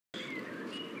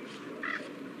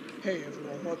Hey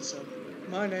everyone, what's up?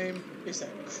 My name is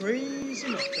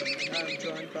ThatCrazyMuffin and I'm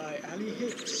joined by Ali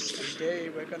Hicks, and today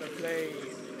we're gonna play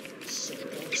So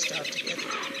Don't Starve Together.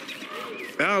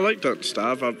 Yeah, I like Don't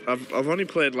Starve. I've only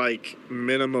played like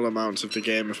minimal amounts of the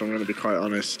game, if I'm going to be quite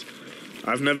honest.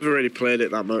 I've never really played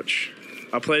it that much.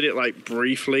 I played it like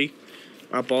briefly.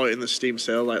 I bought it in the Steam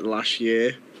sale like last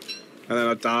year, and then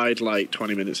I died like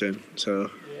 20 minutes in.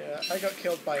 So Yeah, I got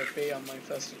killed by a bee on my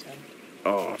first attempt.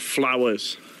 oh,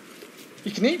 flowers. You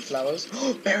can eat flowers.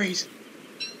 Oh, berries.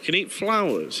 You can eat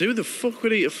flowers. Who the fuck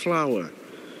would eat a flower?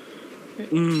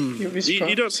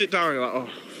 You don't sit down and you're like,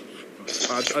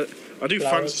 oh. I do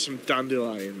fancy some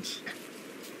dandelions.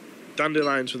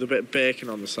 Dandelions with a bit of bacon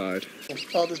on the side.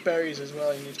 Oh, there's berries as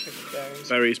well. You need to pick up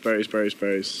berries.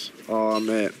 Berries. Oh,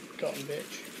 mate. Cotton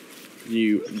bitch.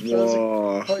 You.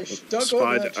 Whoa.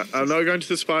 Spider. I'm not going to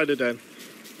the spider den.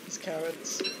 There's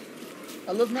carrots.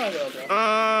 I love Mario,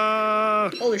 bro.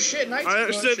 Holy shit, night. I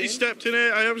accidentally stepped in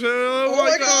it. Oh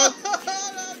my god. Oh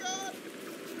god.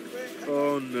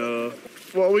 Oh no.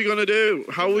 What are we gonna do?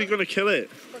 How are we gonna kill it?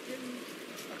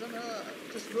 I don't know.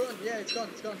 Just run. Yeah, it's gone.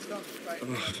 Right. Oh,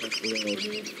 we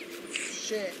need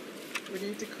shit. We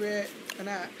need to create an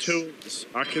axe. Tools.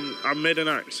 I made an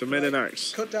axe. An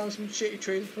axe. Cut down some shitty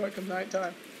trees before it comes night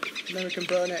time, and then we can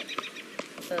burn it.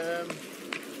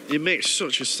 It makes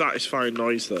such a satisfying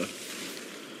noise, though.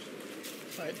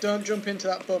 Right, don't jump into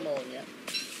that bumhole yet.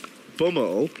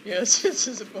 Bumhole? Yes,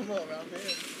 there's a bumhole around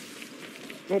here.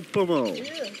 What bumhole?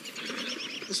 Yeah.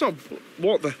 It's not.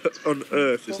 What the on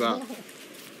earth is that?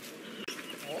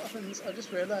 What happens? I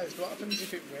just realised. What happens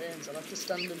if it rains? I'll have to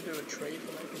stand under a tree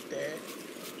for like a day.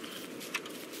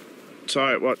 It's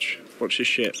alright. Watch this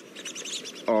shit.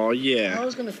 Oh yeah. I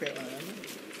was gonna create one of them.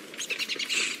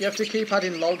 You have to keep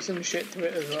adding logs and shit to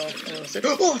it as well.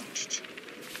 Oh!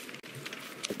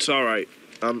 It's alright.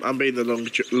 I'm being the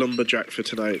lumberjack for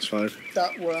tonight. It's fine.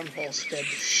 That wormhole scared the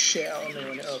shit out of me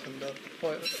when it opened up.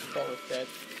 I thought it was dead.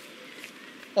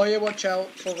 Oh yeah, watch out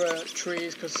for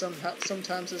trees, because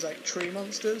sometimes there's like tree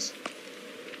monsters.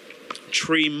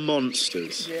 Tree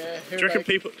monsters? Yeah. Do you reckon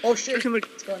people... Oh shit,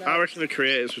 I reckon the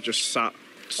creators were just sat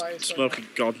smoking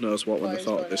God knows what when they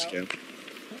thought of this game.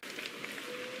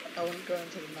 I wouldn't go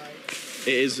into the night.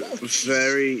 It is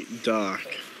very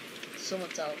dark.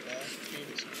 Someone's out there.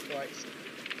 Jesus Christ.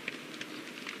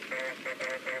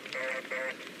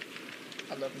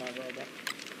 I love my robot.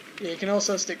 Yeah, you can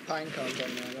also stick pine cones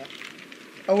on there.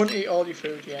 I wouldn't eat all your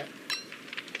food yet.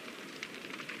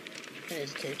 I need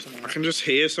to keep some. I can just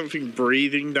hear something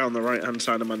breathing down the right hand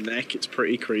side of my neck. It's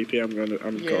pretty creepy. I'm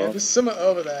yeah, there's something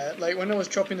over there. Like when I was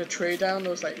chopping the tree down,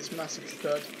 there was like this massive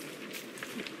thud.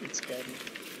 It scared me.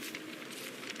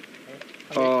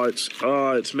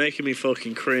 It's making me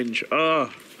fucking cringe.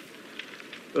 Oh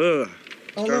look,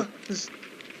 there's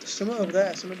something over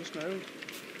there. Something just moved.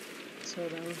 So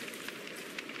down. You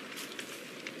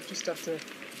just have to.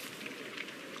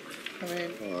 I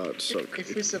mean, it's so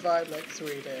if we survive like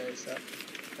 3 days,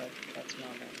 that's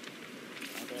my name.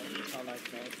 I like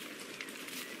that.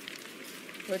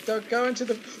 Wait, don't go into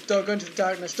the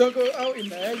darkness. Don't go out in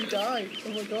there. You die.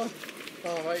 Oh my god.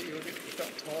 Oh right, you got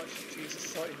a torch.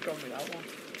 Jesus, I thought you'd gone without one.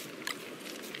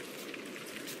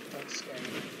 That's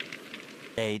scary.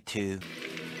 Day 2.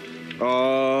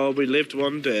 Oh, we lived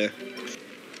one day.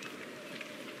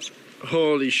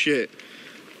 Holy shit.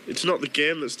 It's not the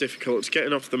game that's difficult, it's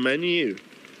getting off the menu.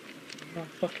 Oh,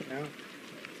 fucking hell.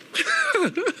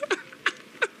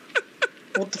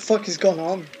 What the fuck has gone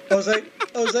on? I was like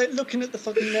looking at the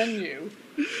fucking menu,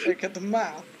 like at the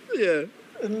map. Yeah.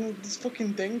 And this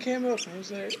fucking thing came up, and I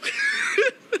was like,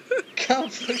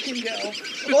 can't fucking get off.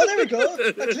 Oh, there we go.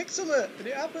 I clicked something, and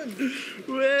it happened.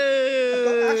 Way. I've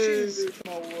got ashes.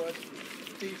 More wood.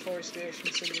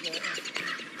 Deforestation simulator.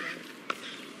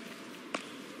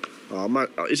 Oh man,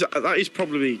 that is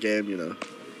probably a game, you know.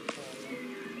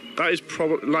 That is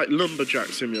probably like Lumberjack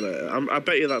Simulator. I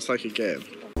bet you that's like a game.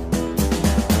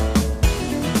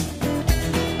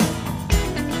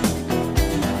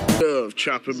 Love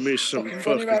chopping me some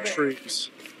fucking trees.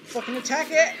 Fucking attack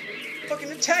it! Fucking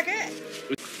attack it!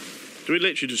 Do we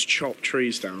literally just chop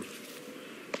trees down?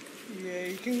 Yeah,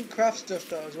 you can craft stuff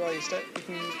though as well. You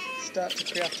can start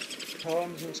to craft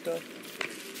homes and stuff.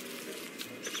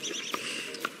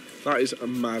 That is a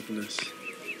madness.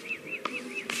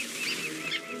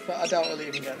 But I doubt we'll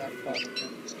even get that far.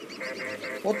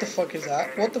 What the fuck is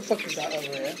that? What the fuck is that over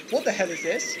here? What the hell is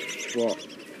this? What?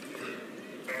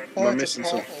 Oh, it's a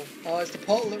portal. Oh, it's the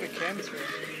portal that we came through.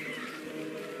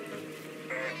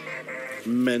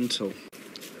 Mental.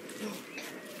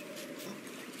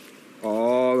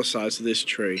 Oh, the size of this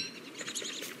tree.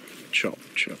 chop,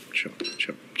 chop, chop,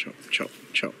 chop, chop, chop,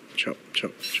 chop, chop, chop,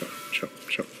 chop, chop,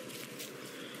 chop.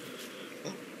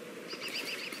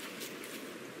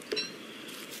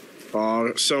 Oh, I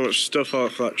got so much stuff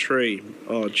off that tree.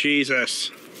 Oh, Jesus.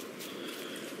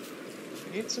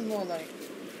 We need some more, like...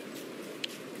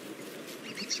 We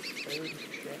need some food and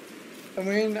shit. I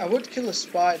mean, I would kill a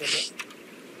spider, but...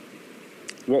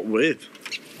 What with?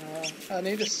 I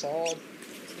need a sword.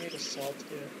 I need a sword to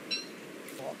do it.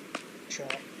 Chop,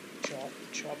 chop, chop,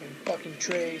 chopping fucking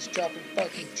trees, chopping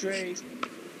fucking trees.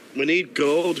 We need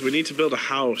gold. We need to build a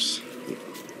house.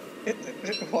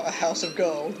 What, a house of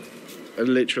gold?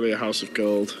 Literally a house of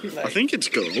gold. Like, I think it's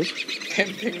gold.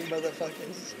 Pimping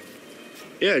motherfuckers.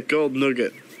 Yeah, gold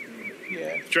nugget.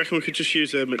 Yeah. Do you reckon we could just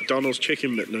use a McDonald's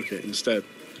chicken McNugget instead?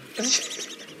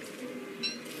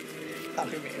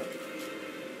 Happy Meal.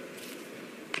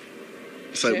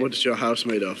 It's like, what is your house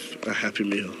made of? A Happy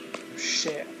Meal.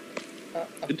 Shit.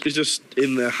 It's just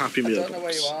in the Happy Meal I don't know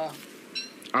where you are.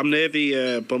 I'm near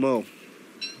the bumhole.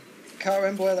 Can't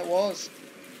remember where that was.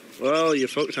 Well, you're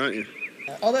fucked, aren't you?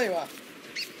 Oh, there you are.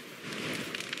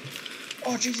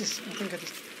 Oh, Jesus. I think I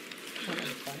just... Oh, no,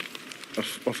 fine. I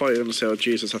thought you were going to say, oh,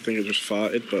 Jesus, I think I just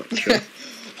farted, but sure.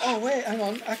 Oh, wait, hang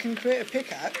on. I can create a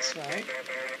pickaxe, right?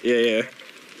 Yeah.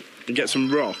 And get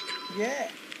some rock. Yeah.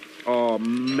 Oh,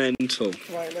 mental.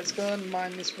 Right, let's go and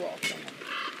mine this rock. Hang on.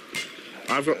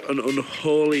 I've got an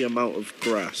unholy amount of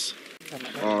grass.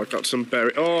 Oh, I got some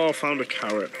berry. Oh, I found a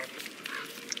carrot.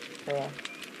 Oh.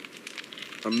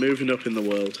 I'm moving up in the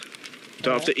world.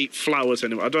 Don't have to eat flowers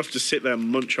anymore. I don't have to sit there and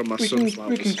munch on my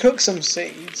sunflowers. We can cook some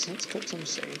seeds. Let's cook some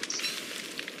seeds.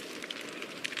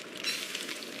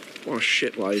 What a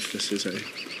shit life this is, eh?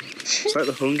 It's like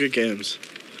the Hunger Games.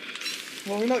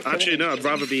 Well, we're not Actually, no, I'd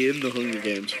rather be in the Hunger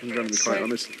Games, if I'm going to be quite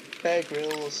honest. Bear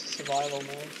Grylls survival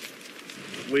mode.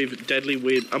 With deadly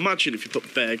weird... Imagine if you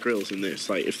put Bear Grylls in this,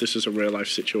 like, if this was a real-life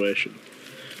situation.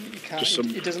 You can't.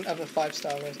 It doesn't have a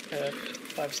 5-star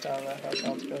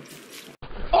hotel to go to.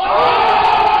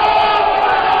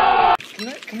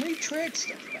 Can we trade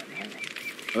stuff then? Hang on.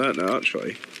 I don't know,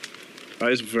 actually.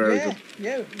 That is very good.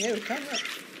 Yeah, we can.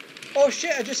 Oh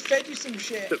shit, I just fed you some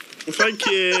shit. Thank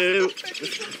you.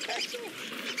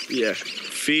 Yeah,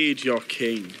 feed your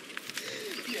king.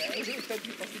 Yeah, I was gonna fed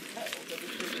you fucking petals.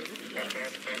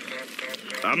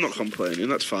 I'm not complaining,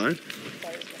 that's fine.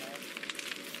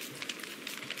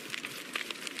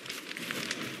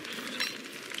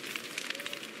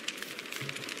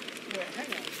 Wait, hang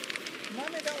on. Am I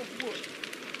made out of wood?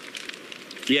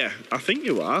 Yeah, I think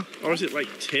you are. Or is it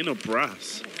like tin or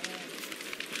brass?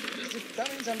 That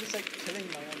means I'm just like killing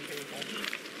my own people.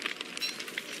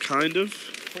 Kind of.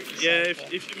 Pretty Yeah,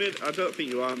 sad, if you made... I don't think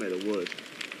you are made of wood.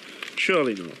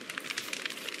 Surely not.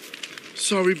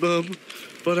 Sorry, Mum,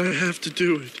 but I have to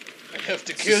do it. I have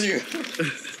to kill you.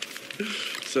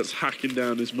 So it's hacking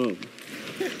down his mum.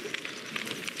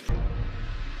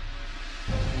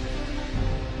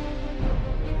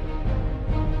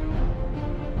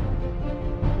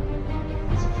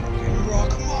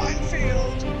 Rock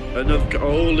minefield. Another...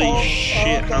 Holy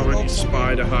shit, how many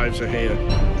spider hives are here?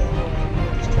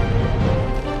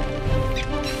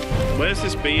 Where's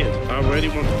this beard? I really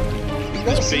want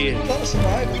this beard.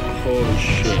 Holy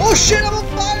shit. Oh shit, I'm on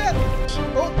fire!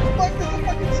 Oh fuck, there's a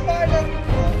fucking spider!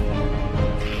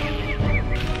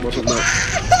 Wasn't that?